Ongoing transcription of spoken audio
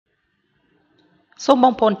សូមប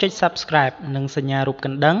ងប្អូនចុច Subscribe និងសញ្ញារូបក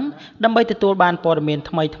ណ្ដឹងដើម្បីទទួលបានព័ត៌មាន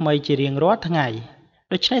ថ្មីៗជារៀងរាល់ថ្ងៃ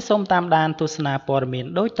ដូច្នេះសូមតាមដានទស្សនាព័ត៌មាន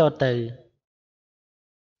ដូចតទៅ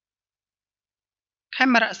ខេ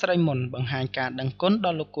មរៈស្រីមុនបង្ហាញការដឹងគុណដ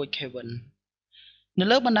ល់លោកគួច Kevin នៅ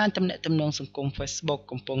លើបណ្ដាញទំនាក់ទំនងសង្គម Facebook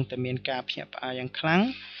កំពុងតែមានការភ្ញាក់ផ្អើលយ៉ាងខ្លាំង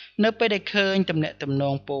នៅពេលដែលឃើញទំនាក់ទំន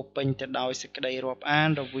ងពោពេញទៅដោយសេចក្តីរាប់អាន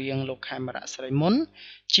រវាងលោកខេមរៈស្រីមុន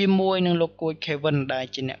ជាមួយនឹងលោកគួច Kevin ដែល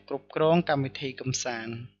ជាអ្នកគ្រប់គ្រងកម្មវិធីកម្សា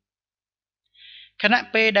ន្តខណៈ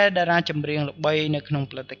ពេលដែលតារាចម្រៀងល្បីនៅក្នុង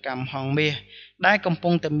ផលិតកម្មហងមាសដែលកំពុ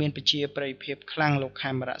ងតែមានប្រជាប្រិយភាពខ្លាំងលោក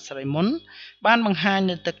ខេមរៈស្រីមុនបានបង្ហាញ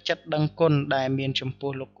នូវទឹកចិត្តដឹងគុណដែលមានចំ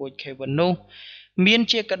ពោះលោកគួច Kevin នោះមាន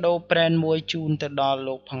ជាកាដូប្រេនមួយជូនទៅដល់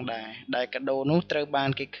លោកផងដែរដែលកាដូនោះត្រូវបាន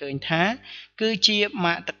គេឃើញថាគឺជា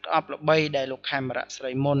ម៉ាកទឹកអប់ល្បីដែលលោកខេមរៈស្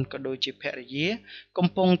រីមុនក៏ដូចជាភរិយាកំ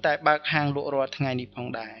ពុងតែបើកហាងលក់រាល់ថ្ងៃនេះផង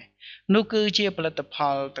ដែរនោះគឺជាផលិតផ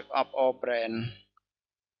លទឹកអប់ All Brand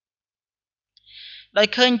ដោយ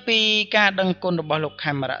ឃើញពីការដឹងគុណរបស់លោក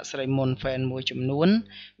ខេមរៈស្រីមុន fan មួយចំនួន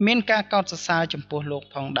មានការកោតសរសើរចំពោះលោក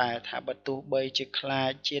ផងដែរថាបើទោះបីជាខ្លា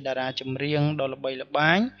ចជាតារាចម្រៀងដ៏ល្បីល្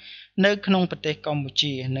បាញនៅក្នុងប្រទេសកម្ពុ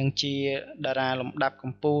ជានិងជាតារាលំដាប់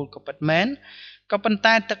កំពូលក៏ពិតមែនក៏ប៉ុន្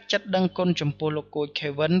តែទឹកចិត្តដឹងគុណចំពោះលោកគួច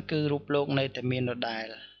Kevin គឺរូបលោកនៅតែមានដដែល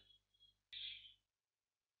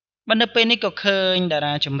នៅពេលនេះក៏ឃើញតា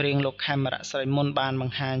រាចម្រៀងលោកខេមរៈស្រីមុនបានប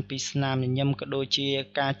ង្ហាញពីស្នាមញញឹមក៏ដូចជា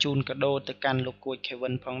ការជូនកាដូទៅកាន់លោកគួច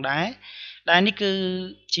Kevin ផងដែរដែលនេះគឺ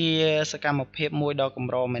ជាសកម្មភាពមួយដ៏ក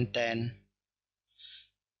ម្រមែនទែន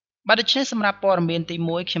បាទដូច្នេះសម្រាប់ព័ត៌មានទី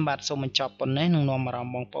1ខ្ញុំបាទសូមបញ្ចប់ប៉ុណ្ណេះនឹងនាំអារម្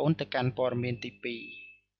មណ៍បងប្អូនទៅកាន់ព័ត៌មានទី2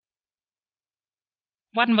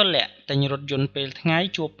វ៉ាន់វលៈទិញរថយន្តពេលថ្ងៃ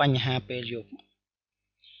ជួបបញ្ហាពេលយប់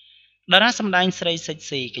តារាសម្ដែងស្រីសិច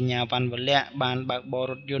ស៊ីកញ្ញាវ៉ាន់វលៈបានបើកបរ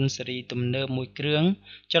រថយន្តស៊េរីទំនើបមួយគ្រឿង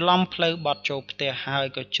ច្រឡំផ្លូវបត់ចូលផ្ទះហើយ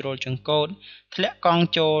ក៏ជ្រុលចង្កូតធ្លាក់កង់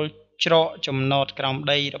ចូលច្រកចំណតក្រោម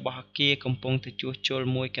ដីរបស់អគារកំពុងតែជួសជុល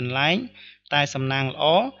មួយកន្លែងតែសំណាងល្អ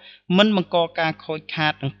មិនបង្កការខូចខា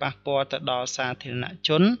តនិងប៉ះពាល់ទៅដល់សាធារណជ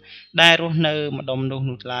នដែលរស់នៅម្ដុំនោះ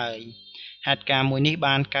ឡើយហេតុការណ៍មួយនេះ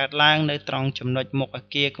បានកើតឡើងនៅត្រង់ចំណុចមុខអ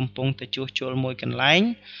គារកំពុងតែជួសជុលមួយកន្លែង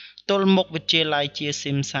ទល់មុខវិទ្យាល័យជា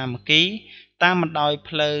ស៊ីមសាមគ្គីតាមបណ្ដោយ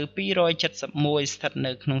ផ្លូវ271ស្ថិត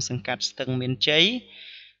នៅក្នុងសង្កាត់ស្ទឹងមានជ័យ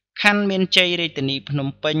ខណ្ឌមានជ័យរាជធានីភ្នំ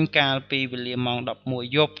ពេញកាលពីវេលាម៉ោង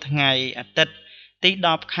11យប់ថ្ងៃអាទិត្យទី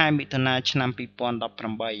10ខែមិថុនាឆ្នាំ2018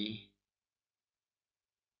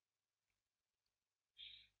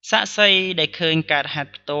សាក្សីដែលឃើញកើតហេ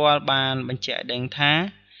តុផ្ទាល់បានបញ្ជាក់ដឹងថា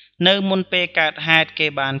នៅមុនពេលកើតហេតុគេ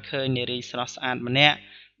បានឃើញនារីស្រស់ស្អាតម្នាក់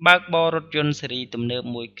បើកបររថយន្តស៊េរីទំនើប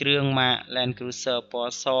មួយគ្រឿងម៉ាក Land Cruiser ព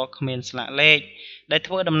ណ៌សគ្មានស្លាកលេខដែល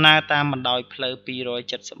ធ្វើដំណើរតាមបណ្ដោយផ្លូវ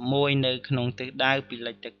271នៅក្នុងទិសដៅពី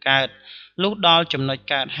លិចទៅកើតលុះដល់ចំណុច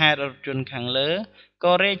កើតហេតុរថយន្តខាងលើ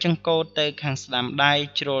ក៏រែកចង្កូតទៅខាងស្ដាំដៃ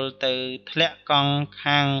ជ្រុលទៅធ្លាក់កង់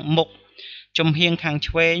ខាងមុខចំហៀងខាង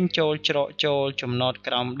ឆ្វេងចូលច្រកចូលចំណត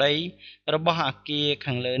ក្រោមដីរបស់អគារ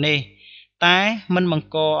ខាងលើនេះតែមិនបង្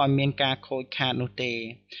កឲ្យមានការខូចខាតនោះទេ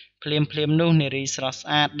ភ្លាមនោះនារីស្រស់ស្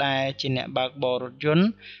អាតដែលជាអ្នកបើកបររថយន្ត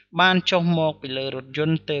បានចុះមកពីលើរថយ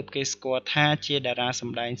ន្តទើបគេស្គាល់ថាជាតារាស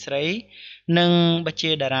ម្ដែងស្រីនិង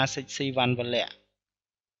ជាតារាសិចស៊ីវ៉ាន់វលៈ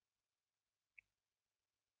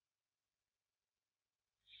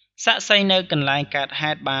សាក្សីនៅកន្លែងកើត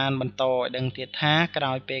ហេតុបានបន្តឲ្យដឹងទៀតថាក្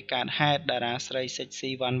រោយពេលកើតហេតុតារាស្រីសិចស៊ី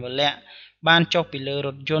វ៉ាន់វលៈបានចុះពីលើរ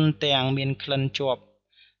ថយន្តទាំងមានក្លិនជាប់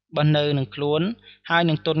បើនៅនឹងខ្លួនហើយ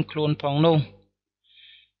នឹងទន់ខ្លួនផងនោះ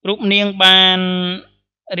រូបនាងបាន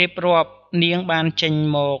រៀបរាប់នាងបានចេញ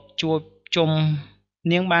មកជួបជុំ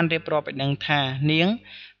នាងបានរៀបរាប់ឲ្យដឹងថានាង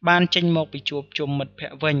បានចេញមកពីជួបជុំមិត្តភ័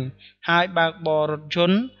ក្តិវិញហើយបើកបររថយ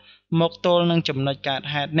ន្តមកទល់នឹងចំណុចកើត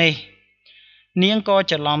ហេតុនេះនាងក៏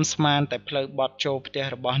ច្រឡំស្មានតែផ្លូវបត់ចូលផ្ទះ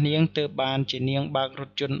របស់នាងទើបបានជានាងបើករ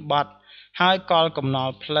ថយន្តបត់ហើយកលកំណ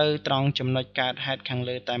ល់ផ្លូវត្រង់ចំណុចកើតហេតុខាង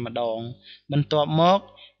លើតែម្ដងបន្ទាប់មក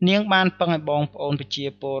នាងបានពឹងឲ្យបងប្អូនប្រជា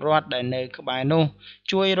ពលរដ្ឋដែលនៅក្បែរនោះ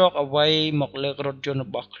ជួយរកអ្វីមកលើករថយន្តរ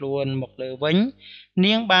បស់ខ្លួនមកលើវិញ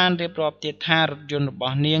នាងបានរៀបរាប់ទៀតថារថយន្តរប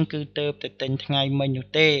ស់នាងគឺទៅតែទិញថ្ងៃមិញនោះ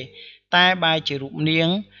ទេតែបែរជារូបនាង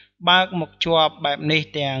បើកមកជាប់បែបនេះ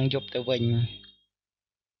ទាំងយប់ទៅវិញ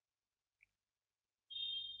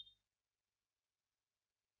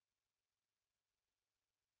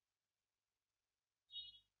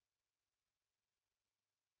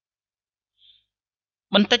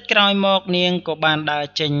បន្តិចក្រោយមកនាងក៏បានដើរ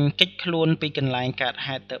ចេញគេចខ្លួនពីកន្លែងកើត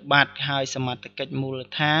ហេតុទៅបាត់ហើយសមត្ថកិច្ចមូល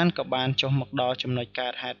ដ្ឋានក៏បានចុះមកដល់ចំណុចកើ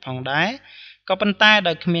តហេតុផងដែរក៏ប៉ុន្តែ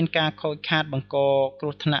ដោយគ្មានការខូចខាតបង្កគ្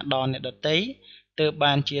រោះថ្នាក់ដល់អ្នកដទៃទើប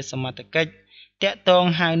បានជាសមត្ថកិច្ចតាក់ទង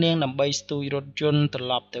ហៅនាងដើម្បីស្ទូចរថយន្តត្រ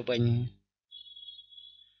ឡប់ទៅវិញ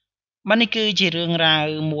បាននេះគឺជារឿងរ៉ាវ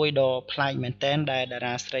មួយដ៏ប្លែកមែនទែនដែលតា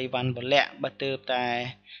រាស្រីវ៉ាន់វលៈបើទើបតែ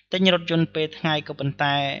ទិញរថយន្តពេលថ្ងៃក៏ប៉ុន្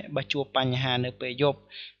តែបើជួបបញ្ហានៅពេលយប់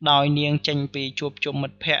ដោយនាងចេញពីជួបជុំមិ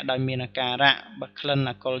ត្តភ័ក្តិដោយមានអាការៈបើក្លិន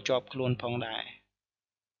អាល់កុលជាប់ខ្លួនផងដែរ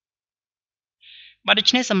បាទដូ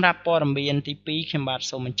ច្នេះសម្រាប់ព័ត៌មានទី2ខ្ញុំបាទ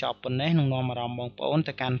សូមបញ្ចប់ប៉ុណ្ណេះនឹងនាំអារម្មណ៍បងប្អូន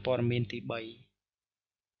ទៅកាន់ព័ត៌មានទី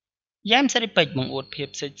3យ៉ែមសេរីពេជ្របង្អួតភាព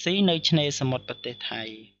សិចស៊ីនៅឆ្នេរសមុទ្រប្រទេសថៃ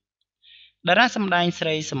តារាសម្ដែងស្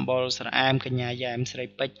រីសម្បុរស្រអែមកញ្ញាយ៉ែមស្រី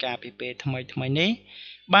ពេជ្រកាលពីពេលថ្មីនេះ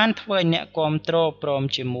បានធ្វើឲ្យអ្នកគាំទ្រព្រម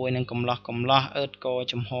ជាមួយនឹងកំឡោះអឺតក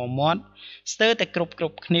ចំហមាត់ស្ទើរតែគ្រប់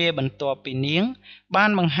គ្នាបន្ទាប់ពីនាងបាន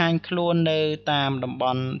បង្ហាញខ្លួននៅតាមតំប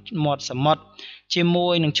ន់មាត់សមុទ្រជាមួ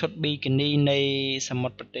យនឹងឈុតប៊ីគីនីនៃសមុ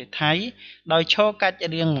ទ្រប្រទេសថៃដោយឈរកាច់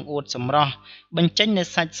រៀងបង្អួតសម្រស់បញ្ចេញនូវ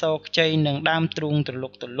សាច់សខ្ចីនិងដើមទ្រូងទ្រលុ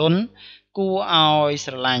កទ្រលន់គួរឲ្យ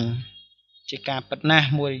ស្រឡាញ់ជាការពិតណាស់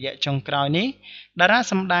មួយរយៈចុងក្រោយនេះតារា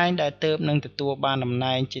សម្ដែងដែលទើបនឹងទទួលបានតំ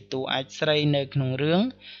ណែងជាតួឯកស្រីនៅក្នុងរឿង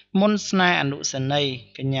មុនស្នេហ៍អនុសេនីយ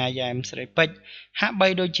កញ្ញាយ៉ែមស្រីពេជ្រហាក់បី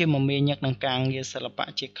ដូចជាមមាញឹកនឹងការងារសិល្បៈ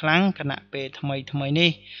ជាខ្លាំងខណៈពេលថ្មី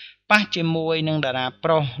នេះប៉ះជាមួយនឹងតារាប្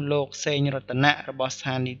រុសលោកសេងរតនៈរបស់ស្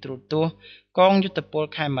ថានីយទូរទស្សន៍កងយុទ្ធពល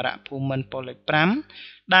ខេមរៈភូមិន្ទប៉ុស្តិ៍លេខ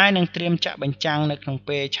5ដែលនឹងត្រៀមចាក់បញ្ចាំងនៅក្នុង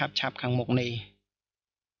ពេលឆាប់ខាងមុខនេះ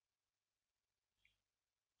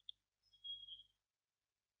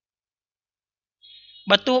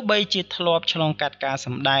បើទោះបីជាធ្លាប់ឆ្លងកាត់ការស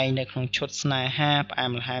ម្ដែងនៅក្នុងឈុតស្នេហាផ្អែ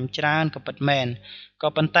មល្ហែមច្រើនក៏ពិតមែនក៏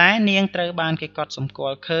ប៉ុន្តែនាងត្រូវបានគេកត់សម្គា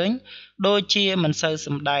ល់ឃើញដូចជាមិនសូវស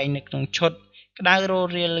ម្ដែងនៅក្នុងឈុតក្តៅរ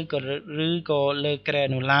រៀលឬក៏លើក្រែ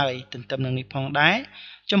នោះឡើយទន្ទឹមនឹងនេះផងដែរ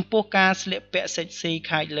ចំពោះការស្លៀកពាក់សិចស៊ី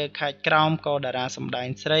ខាច់លើខាច់ក្រោមក៏តារាសម្ដែង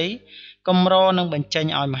ស្រីកម្រនឹងបញ្ចេញ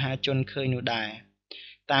ឲ្យមហាជនឃើញនោះដែរ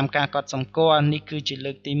តាមការកត់សម្គាល់នេះគឺជា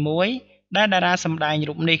លើកទី1ដែលតារាសម្ដែង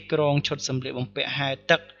រូបនេះក្រងឈុតសម្លៀកបំពាក់ហែល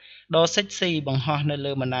ទឹកដ៏សិចស៊ីបង្ហោះនៅ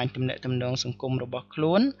លើបណ្ដាញទំនាក់ទំនងសង្គមរបស់ខ្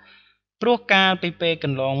លួនព្រោះកាលពីពេលក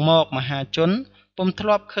ន្លងមកមហាជនពុំធ្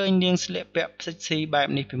លាប់ឃើញនាងស្លៀកពាក់សិចស៊ីបែប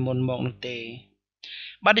នេះពីមុនមកនោះទេ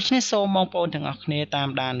បាទដូច្នេះសូមបងប្អូនទាំងអស់គ្នាតាម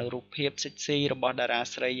ដានរូបភាពសិចស៊ីរបស់តារា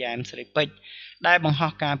ស្រីយ៉ែមស្រីពេជ្រដែលបង្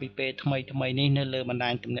ហោះកាលពីពេលថ្មីនេះនៅលើបណ្ដា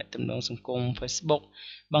ញទំនាក់ទំនងសង្គម Facebook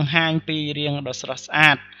បង្ហាញពីរាងដ៏ស្រស់ស្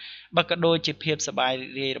អាតបើក៏ដូចជាភាពសប្បាយរី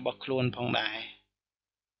ករាយរបស់ខ្លួនផងដែរ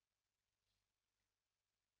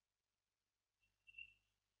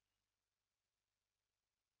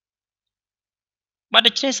បាទ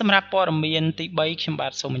ដូច្នេះសម្រាប់ព័ត៌មានទី3ខ្ញុំបា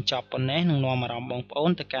ទសូមបញ្ចប់ប៉ុណ្ណេះនឹងនាំអារម្មណ៍បងប្អូ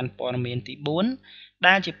នទៅកាន់ព័ត៌មានទី4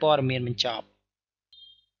ដែលជាព័ត៌មានបញ្ចប់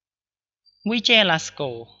Vijay Lasco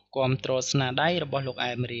គាំទ្រស្នាដៃរបស់លោក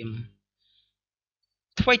អែមរៀម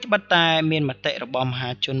អ្វីត្បិតតែមានមតិរបស់មហា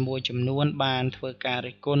ជនមួយចំនួនបានធ្វើការ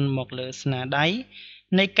រិះគន់មកលើស្នាដៃ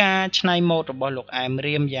នៃការច្នៃម៉ូដរបស់លោកអែម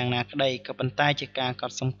រៀមយ៉ាងណាក្តីក៏ប៉ុន្តែជាការក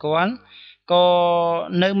ត់សម្គាល់ក៏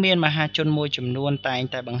នៅមានមហាជនមួយចំនួនតែង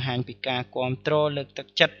តែបង្ហាញពីការគាំទ្រលើកទឹក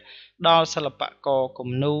ចិត្តដល់សិល្បករគំ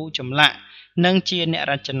នូរចម្លាក់និងជាអ្នក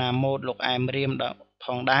រចនាម៉ូដលោកអែមរៀមផ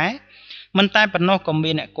ងដែរមិនតែប៉ុណ្ណោះក៏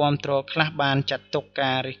មានអ្នកគាំទ្រខ្លះបានចាត់ទុក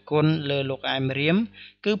ការរិះគន់លើលោកអែមរៀម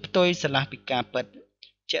គឺផ្ទុយស្រឡះពីការពិត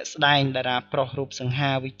ជាក់ស្ដែងតារាប្រុសរូបសង្ហា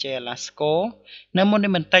Vijay Lasco នៅមុន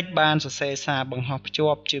នេះបន្តិចបានសរសេរសារបង្ហោះភ្ជា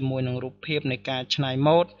ប់ជាមួយនឹងរូបភាពនៃការច្នៃ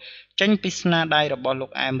ម៉ូដចេញពីស្នាដៃរបស់លោ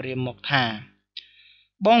កអែមរៀមមកថា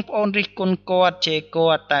បងប្អូនរិះគន់គាត់ជេរគា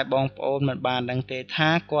ត់តែបងប្អូនមិនបានដឹងទេថា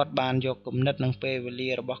គាត់បានយកគំនិតនិងពេលវេលា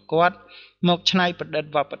របស់គាត់មកច្នៃប្រឌិត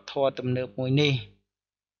វប្បធម៌ទំនើបមួយនេះ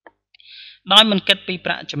ដោយមិនគិតពី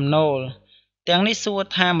ប្រាក់ចំណូលទាំងនេះសួរ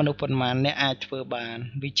ថាមនុស្សប៉ុន្មានអ្នកអាចធ្វើបាន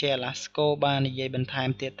Vijay Lasco បាននិយាយបន្ថែម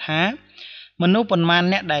ទៀតថាមនុស្សប៉ុន្មាន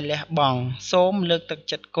អ្នកដែលលះបង់សូមលើកទឹក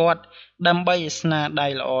ចិត្តគាត់ដើម្បីឲ្យស្នាដៃ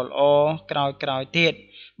ល្អក្រោយទៀត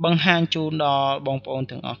បង្ហាញជូនដល់បងប្អូន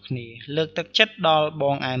ទាំងអស់គ្នាលើកទឹកចិត្តដល់ប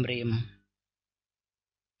ងអែមរៀម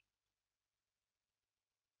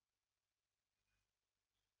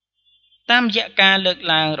តាមរយៈការលើក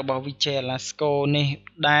ឡើងរបស់ Vijay Lasco នេះ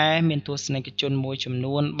ដែលមានទស្សនិកជនមួយចំ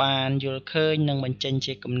នួនបានយល់ឃើញនិងបញ្ចេញ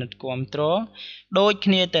ជាគំនិតគាំទ្រដូច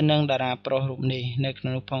គ្នាទៅនឹងតារាប្រុសរូបនេះនៅក្នុ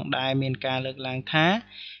ងនោះផងដែរមានការលើកឡើងថា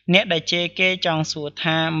អ្នកដែលជេរគេចង់សួរ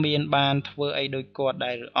ថាមានបានធ្វើអីដូចគាត់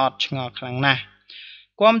ដែរឬអត់ឆ្ងល់ខ្លាំងណាស់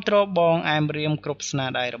គាំទ្របងអែមរៀមគ្រប់ស្នា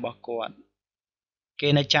ដៃរបស់គាត់គេ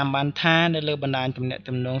នៅចាំបានថានៅលើបណ្ដាញទំនាក់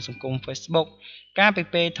ទំនងសង្គម Facebook កាលពី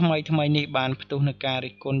ពេលថ្មីនេះបានផ្ទុះនឹងការ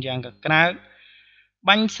រិះគន់យ៉ាងកក្រើក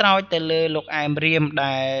បាញ់ស្រោចទៅលើលោកអែមរៀម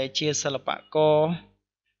ដែលជាសិល្បករ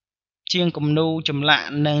ជាងគំនូរចម្លាក់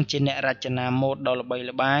និងជាអ្នករចនាម៉ូដដ៏ល្បី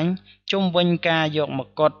ល្បាញជុំវិញការយកម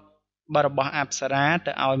កុដរបស់អប្សរា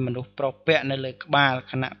ទៅឲ្យមនុស្សប្រុសពាក់នៅលើក្បាល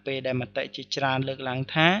ខណៈពេលដែលមតិជាច្រើនលើកឡើង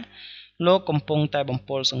ថាលោកកំពុងតែបំ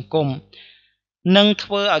ពុលសង្គម នឹងធ្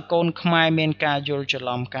វើឲ្យកូនខ្មែរមានការយល់ច្រ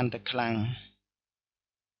ឡំកាន់តែខ្លាំង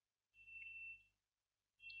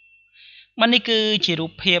បាទនេះគឺជារូ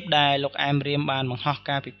បភាពដែលលោកអែមរៀមបានបង្ហោះ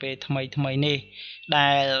កាលពីពេលថ្មីនេះដែ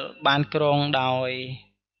លបានក្រុងដោយ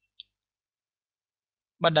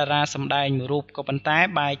បណ្ដារាសម្ដែងមួយរូបក៏ប៉ុន្តែ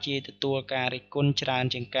បែរជាទទួលការរិះគន់ច្រើន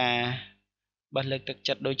ជាងការបើលើកទឹក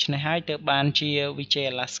ចិត្តដូច្នេះហើយទើបបានជាវិជ័យ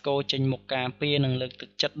អាឡាស្កូចេញមុខការពារនិងលើកទឹក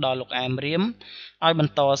ចិត្តដល់លោកអែមរៀមឲ្យប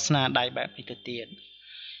ន្តស្នាដៃបែបនេះទៅទៀត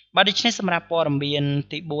បាទដូច្នេះសម្រាប់ព័ត៌មាន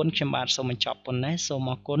ទី4ខ្ញុំបាទសូមបញ្ចប់ប៉ុណ្ណេះសូម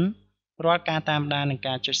អរគុណរាល់ការតាមដាននិង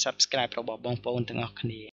ការចុច Subscribe របស់បងប្អូនទាំងអស់គ្នា